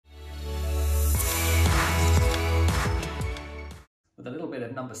bit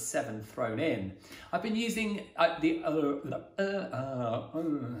of number 7 thrown in. I've been using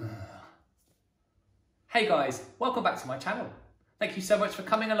Hey guys, welcome back to my channel. Thank you so much for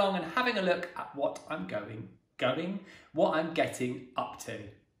coming along and having a look at what I'm what I'm getting up to.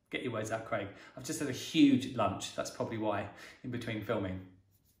 Get your words out, Craig. I've just had a huge lunch. That's probably why, in between filming.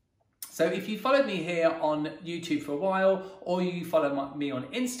 So if you followed me here on YouTube for a while, or you follow me on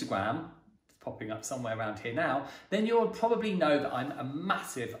Instagram, it's popping up somewhere around here now, then you'll probably know that I'm a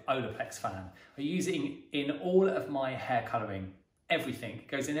massive Olaplex fan. I use it in all of my hair colouring. Everything. It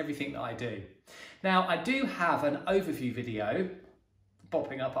goes in everything that I do. Now, I do have an overview video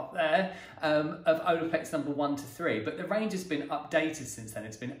popping up there of Olaplex number 1 to 3, but the range has been updated since then.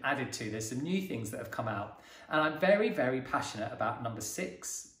 It's been added to. There's some new things that have come out, and I'm very, very passionate about number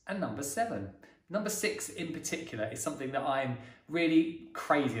 6 and number 7. Number 6 in particular is something that I'm really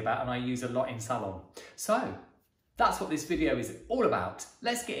crazy about and I use a lot in salon. So that's what this video is all about.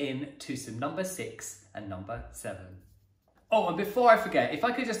 Let's get into some number 6 and number 7. Oh, and before I forget, if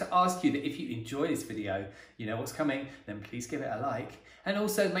I could just ask you that if you enjoy this video, you know what's coming, then please give it a like. And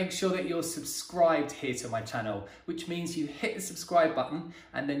also make sure that you're subscribed here to my channel, which means you hit the subscribe button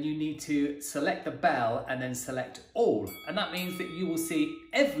and then you need to select the bell and then select all. And that means that you will see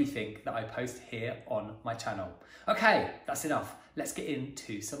everything that I post here on my channel. Okay, that's enough. Let's get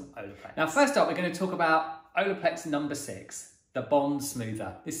into some Olaplex. Now, first up, we're going to talk about Olaplex number 6, the Bond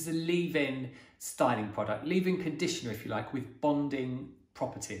Smoother. This is a leave-in styling product, leave-in conditioner, if you like, with bonding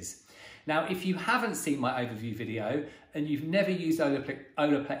properties. Now, if you haven't seen my overview video and you've never used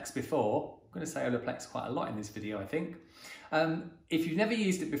Olaplex before, I'm going to say Olaplex quite a lot in this video, I think. If you've never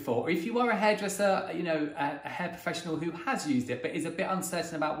used it before, or if you are a hairdresser, you know, a hair professional who has used it but is a bit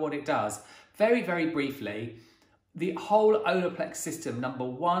uncertain about what it does, very, very briefly, the whole Olaplex system, number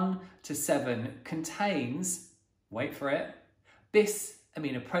 1 to 7, contains, wait for it,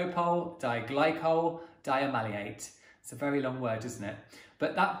 bis-aminopropyl diglycol diamaleate. It's a very long word, isn't it?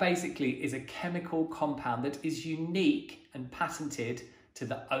 But that basically is a chemical compound that is unique and patented to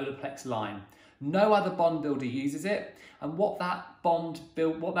the Olaplex line. No other bond builder uses it, and what that bond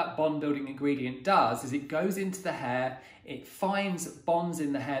building ingredient does is it goes into the hair, it finds bonds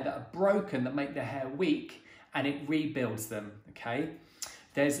in the hair that are broken, that make the hair weak, and it rebuilds them, okay?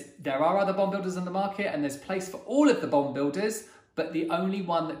 There are other bond builders on the market, and there's place for all of the bond builders, but the only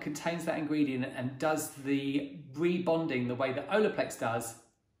one that contains that ingredient and does the rebonding the way that Olaplex does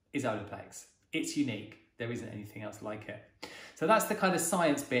is Olaplex. It's unique. There isn't anything else like it. So that's the kind of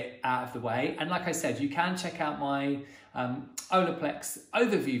science bit out of the way. And like I said, you can check out my Olaplex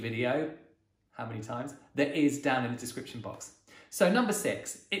overview video, how many times, that is down in the description box. So number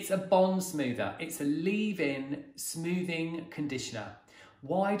 6, it's a Bond Smoother. It's a leave-in smoothing conditioner.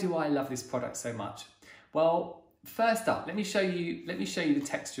 Why do I love this product so much? Well, first up, let me show you the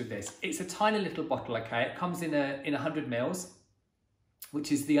texture of this. It's a tiny little bottle, okay? It comes in 100 mils,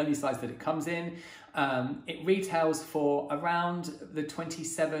 which is the only size that it comes in. It retails for around the about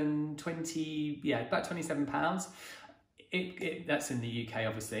 £27. That's in the UK,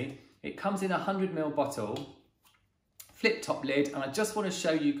 obviously. It comes in a 100 ml bottle, flip top lid, and I just want to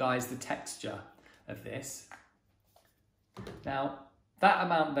show you guys the texture of this. Now, that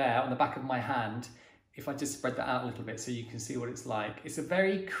amount there on the back of my hand, if I just spread that out a little bit so you can see what it's like. It's a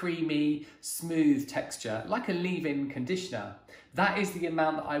very creamy, smooth texture, like a leave-in conditioner. That is the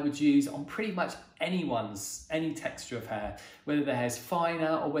amount that I would use on pretty much any texture of hair, whether their hair's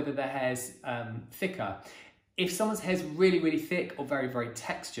finer or whether their hair's thicker. If someone's hair's really, really thick or very, very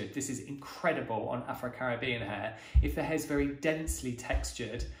textured, this is incredible on Afro-Caribbean hair. If the hair's very densely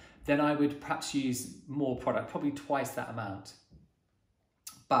textured, then I would perhaps use more product, probably twice that amount.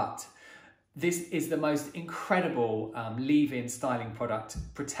 But this is the most incredible leave-in styling product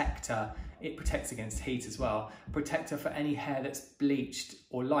protector. It protects against heat as well. Protector for any hair that's bleached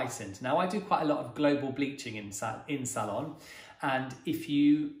or lightened. Now, I do quite a lot of global bleaching in salon. And if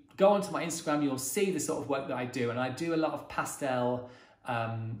you go onto my Instagram, you'll see the sort of work that I do. And I do a lot of pastel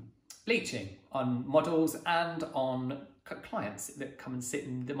bleaching on models and on clients that come and sit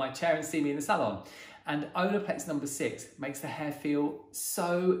in my chair and see me in the salon. And Olaplex number 6 makes the hair feel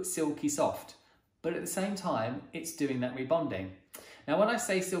so silky soft, but at the same time, it's doing that rebonding. Now, when I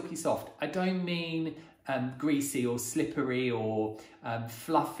say silky soft, I don't mean greasy or slippery or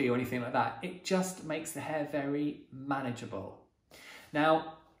fluffy or anything like that. It just makes the hair very manageable.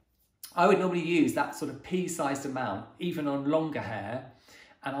 Now, I would normally use that sort of pea-sized amount, even on longer hair.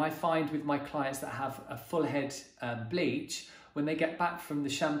 And I find with my clients that have a full head bleach, when they get back from the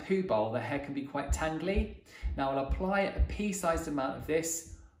shampoo bowl, their hair can be quite tangly. Now, I'll apply a pea-sized amount of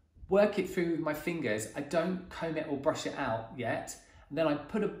this, work it through with my fingers. I don't comb it or brush it out yet. and then I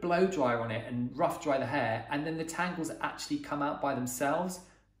put a blow dryer on it and rough dry the hair, and then the tangles actually come out by themselves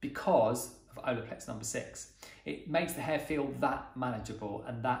because of Olaplex No6. It makes the hair feel that manageable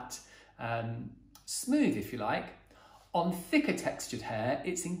and that smooth, if you like. On thicker textured hair,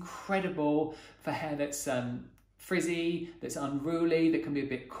 it's incredible for hair that's frizzy, that's unruly, that can be a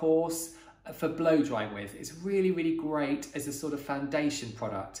bit coarse, for blow drying with. It's really, really great as a sort of foundation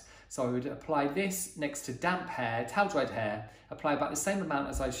product. So I would apply this next to damp hair, towel dried hair, apply about the same amount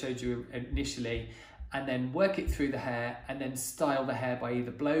as I showed you initially, and then work it through the hair and then style the hair by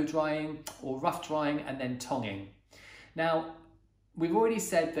either blow drying or rough drying and then tonging. Now, we've already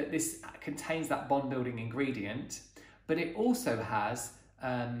said that this contains that bond building ingredient, but it also has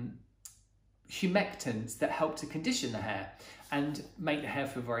humectants that help to condition the hair and make the hair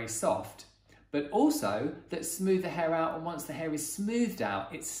feel very soft, but also that smooth the hair out, and once the hair is smoothed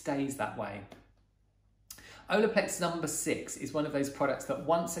out, it stays that way. Olaplex No6 is one of those products that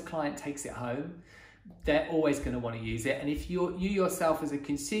once a client takes it home, they're always going to want to use it. And if you yourself as a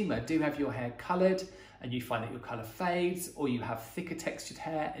consumer do have your hair coloured and you find that your colour fades, or you have thicker textured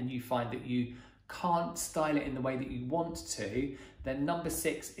hair and you find that you can't style it in the way that you want to, then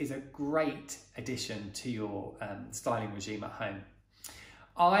No6 is a great addition to your styling regime at home.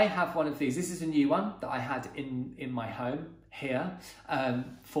 I have one of these. This is a new one that I had in my home here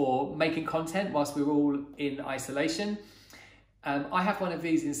for making content whilst we were all in isolation. I have one of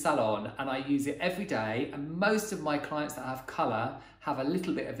these in salon and I use it every day, and most of my clients that have colour have a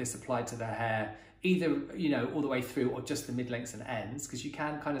little bit of this applied to their hair, either, you know, all the way through or just the mid-lengths and ends, because you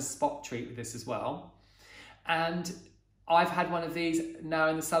can kind of spot treat with this as well. And I've had one of these now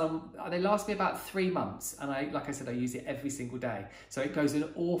in the salon. They last me about 3 months, and like I said, I use it every single day. So it goes an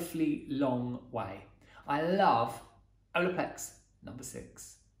awfully long way. I love Olaplex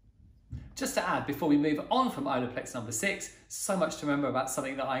No6. Just to add, before we move on from Olaplex No6, so much to remember about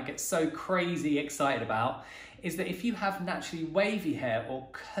something that I get so crazy excited about, is that if you have naturally wavy hair or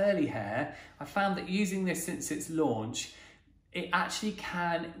curly hair, I found that using this since its launch, it actually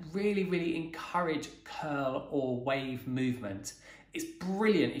can really, really encourage curl or wave movement. It's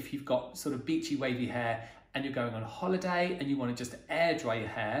brilliant if you've got sort of beachy wavy hair and you're going on holiday and you want to just air dry your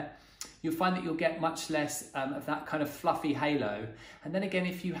hair. You'll find that you'll get much less of that kind of fluffy halo. And then again,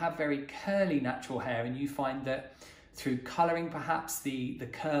 if you have very curly natural hair and you find that through colouring perhaps the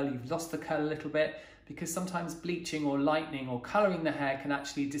curl, you've lost the curl a little bit, because sometimes bleaching or lightening or colouring the hair can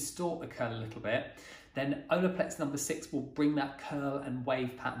actually distort the curl a little bit, then Olaplex No6 will bring that curl and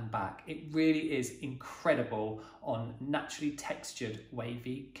wave pattern back. It really is incredible on naturally textured,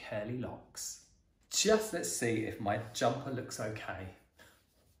 wavy, curly locks. Just let's see if my jumper looks okay.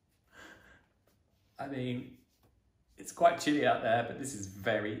 I mean, it's quite chilly out there, but this is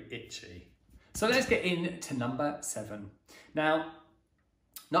very itchy. So let's get into number 7. Now,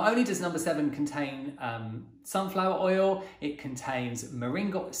 not only does number 7 contain sunflower oil, it contains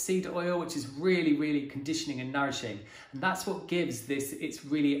moringa seed oil, which is really, really conditioning and nourishing. And that's what gives this its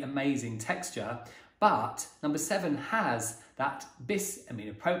really amazing texture. But number 7 has that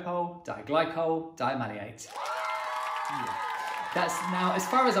bis-aminopropyl diglycol dimalate. Yeah. That's now, as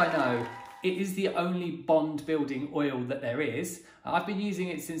far as I know, it is the only bond building oil that there is. I've been using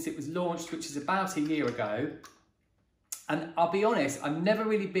it since it was launched, which is about a year ago. And I'll be honest, I've never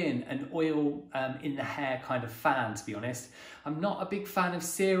really been an oil in the hair kind of fan, to be honest. I'm not a big fan of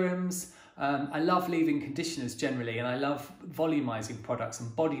serums. I love leave-in conditioners generally, and I love volumizing products and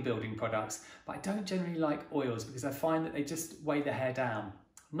bodybuilding products, but I don't generally like oils because I find that they just weigh the hair down.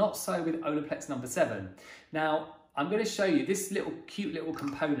 Not so with Olaplex No7. Now, I'm going to show you this cute little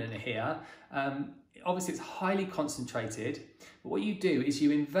component here. Obviously, it's highly concentrated, but what you do is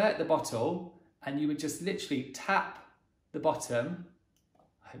you invert the bottle and you would just literally tap the bottom,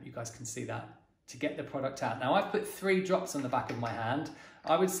 I hope you guys can see that, to get the product out. Now I've put 3 drops on the back of my hand.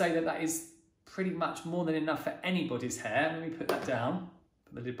 I would say that that is pretty much more than enough for anybody's hair. Let me put that down,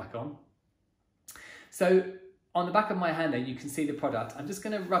 put the lid back on. So on the back of my hand there, you can see the product. I'm just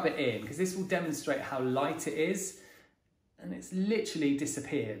gonna rub it in because this will demonstrate how light it is, and it's literally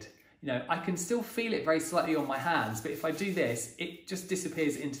disappeared. You know, I can still feel it very slightly on my hands, but if I do this, it just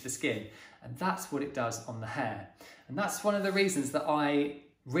disappears into the skin. And that's what it does on the hair. And that's one of the reasons that I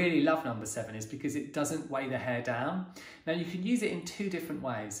really love number 7, is because it doesn't weigh the hair down. Now you can use it in 2 different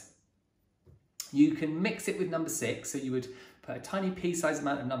ways. You can mix it with number 6. So you would put a tiny pea-sized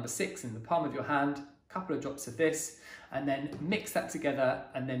amount of number 6 in the palm of your hand, a couple of drops of this, and then mix that together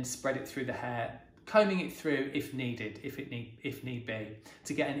and then spread it through the hair, combing it through if needed, if need be,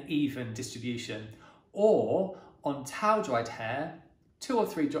 to get an even distribution. Or on towel dried hair, 2 or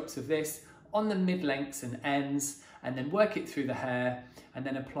 3 drops of this on the mid-lengths and ends, and then work it through the hair, and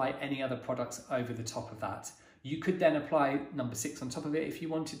then apply any other products over the top of that. You could then apply number 6 on top of it if you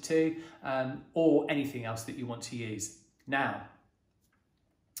wanted to, or anything else that you want to use. Now,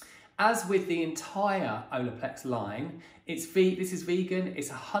 as with the entire Olaplex line, this is vegan, it's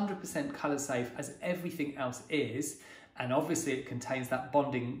 100% colour safe, as everything else is, and obviously it contains that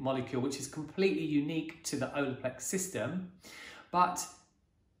bonding molecule which is completely unique to the Olaplex system, but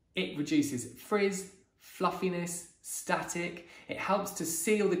it reduces frizz, fluffiness, static. It helps to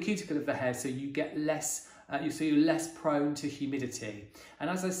seal the cuticle of the hair so you get less you're less prone to humidity. And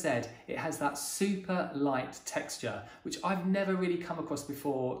as I said, it has that super light texture, which I've never really come across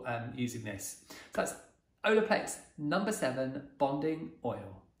before using this. So that's Olaplex number 7 Bonding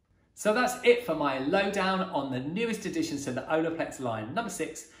Oil. So that's it for my lowdown on the newest additions to the Olaplex line, number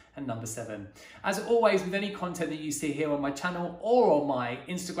 6 and number 7. As always, with any content that you see here on my channel or on my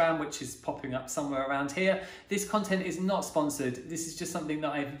Instagram, which is popping up somewhere around here, this content is not sponsored. This is just something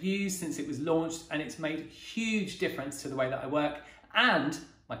that I've used since it was launched, and it's made a huge difference to the way that I work, and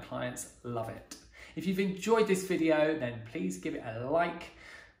my clients love it. If you've enjoyed this video, then please give it a like,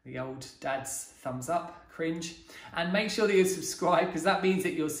 the old dad's thumbs up, cringe, and make sure that you subscribe, because that means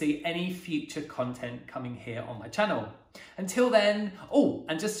that you'll see any future content coming here on my channel. Until then, oh,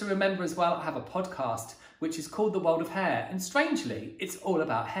 and just to remember as well, I have a podcast which is called The World of Hair, and strangely, it's all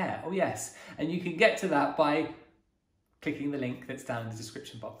about hair. Oh yes, and you can get to that by clicking the link that's down in the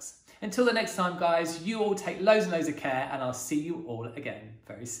description box. Until the next time, guys, you all take loads and loads of care, and I'll see you all again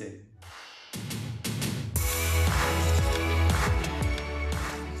very soon.